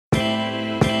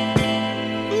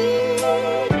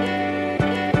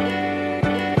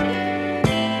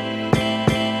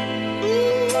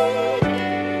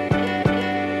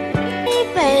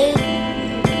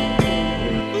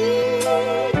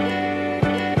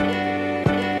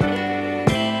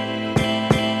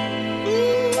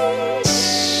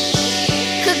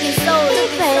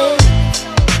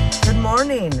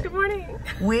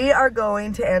We are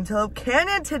going to Antelope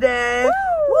Canyon today.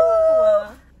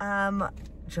 Woo!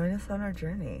 Join us on our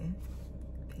journey.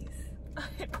 Peace.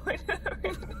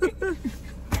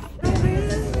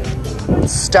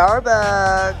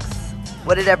 Starbucks.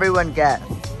 What did everyone get?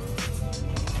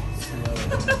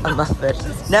 A muffin.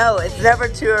 No, it's never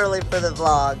too early for the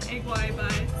vlog. Egg white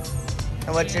bites.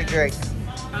 And what's your drink?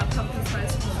 Pumpkin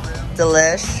spice cold brew.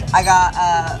 Delish. I got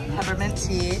peppermint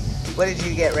tea. What did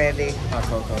you get, Randy? Hot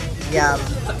cocoa. Yum.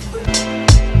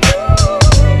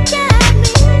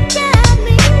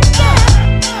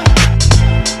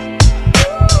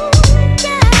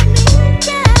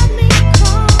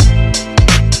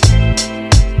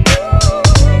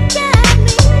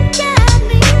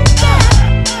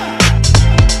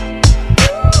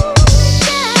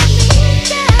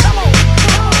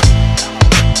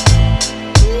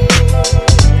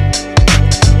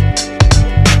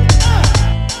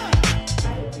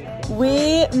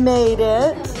 We made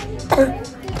it.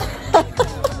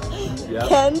 Yep.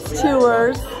 Ken's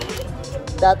Tours.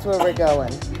 That's where we're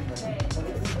going.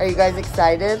 Are you guys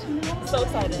excited? So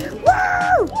excited.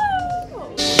 Woo!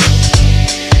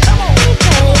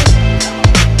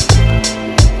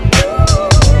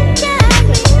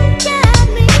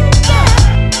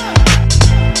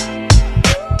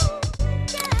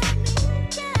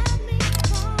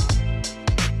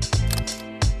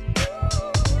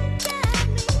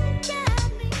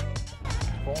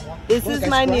 This is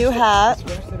my new hat.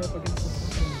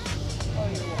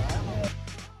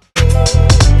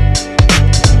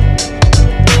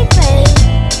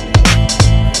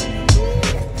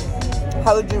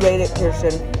 How would you rate it,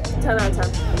 Kirsten? 10 out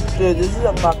of 10. Dude, this is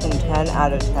a fucking 10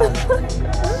 out of 10.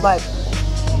 Like,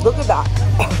 look at that.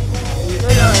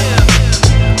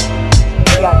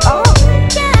 Yeah. Oh.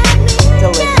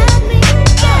 Delicious.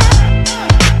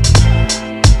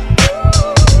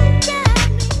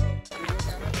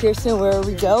 Kirsten, where are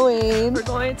we going? We're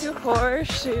going to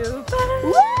Horseshoe.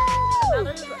 Woo!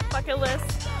 Another bucket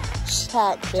list.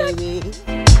 Check, baby.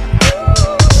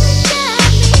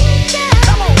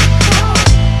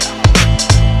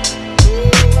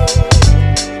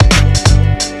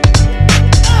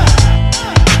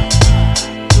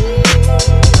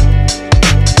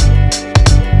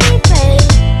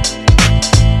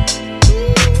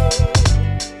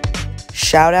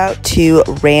 Shout out to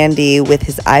Randy with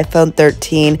his iPhone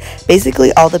 13.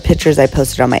 Basically, all the pictures I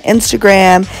posted on my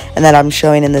Instagram and that I'm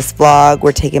showing in this vlog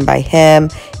were taken by him.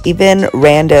 Even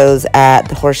randos at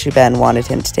the Horseshoe Bend wanted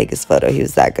him to take his photo. He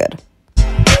was that good.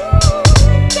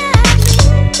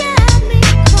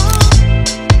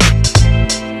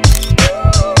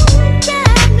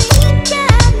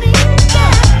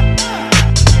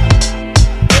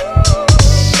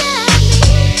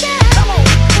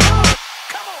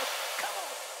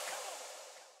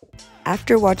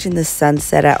 After watching the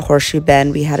sunset at Horseshoe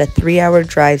Bend, we had a 3-hour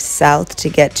drive south to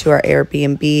get to our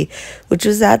Airbnb, which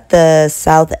was at the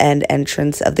south end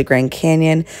entrance of the Grand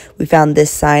Canyon. We found this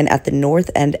sign at the north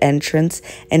end entrance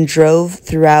and drove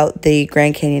throughout the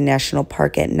Grand Canyon National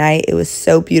Park at night. It was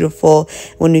so beautiful.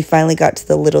 When we finally got to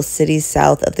the little city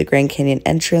south of the Grand Canyon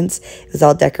entrance, it was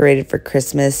all decorated for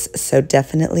Christmas, so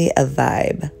definitely a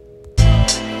vibe.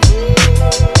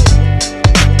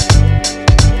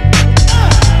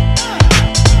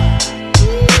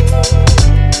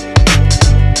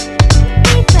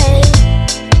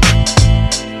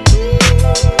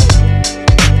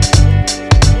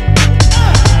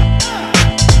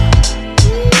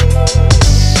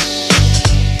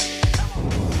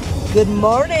 Good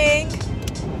morning.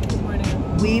 Good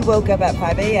morning. We woke up at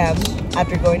 5 a.m.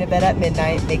 after going to bed at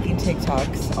midnight, making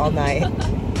TikToks all night.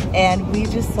 And we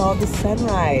just saw the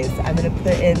sunrise. I'm gonna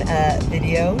put in a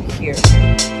video here.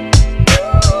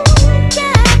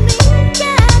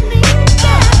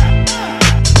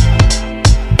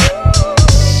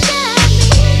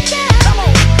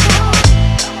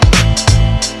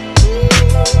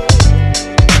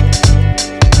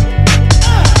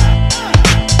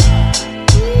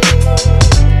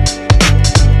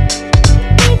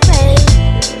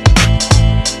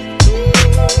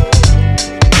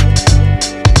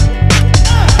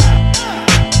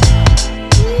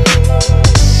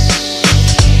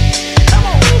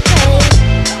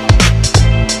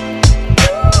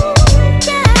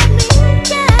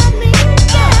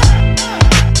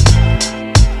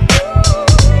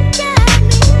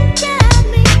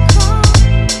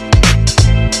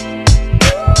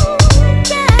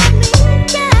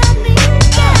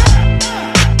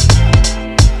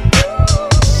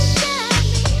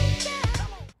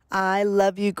 I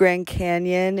love you, Grand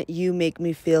Canyon. You make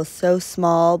me feel so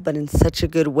small, but in such a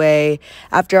good way.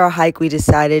 After our hike, we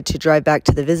decided to drive back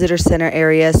to the visitor center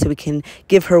area so we can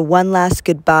give her one last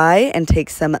goodbye and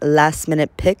take some last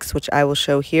minute pics, which I will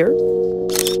show here.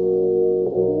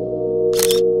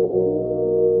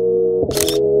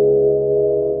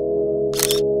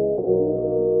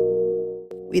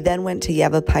 We then went to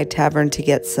Yavapai Tavern to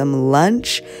get some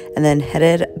lunch and then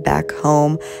headed back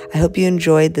home. I hope you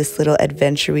enjoyed this little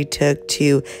adventure we took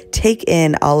to take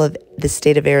in all of the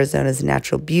state of Arizona's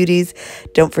natural beauties.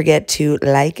 Don't forget to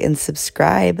like and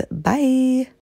subscribe. Bye.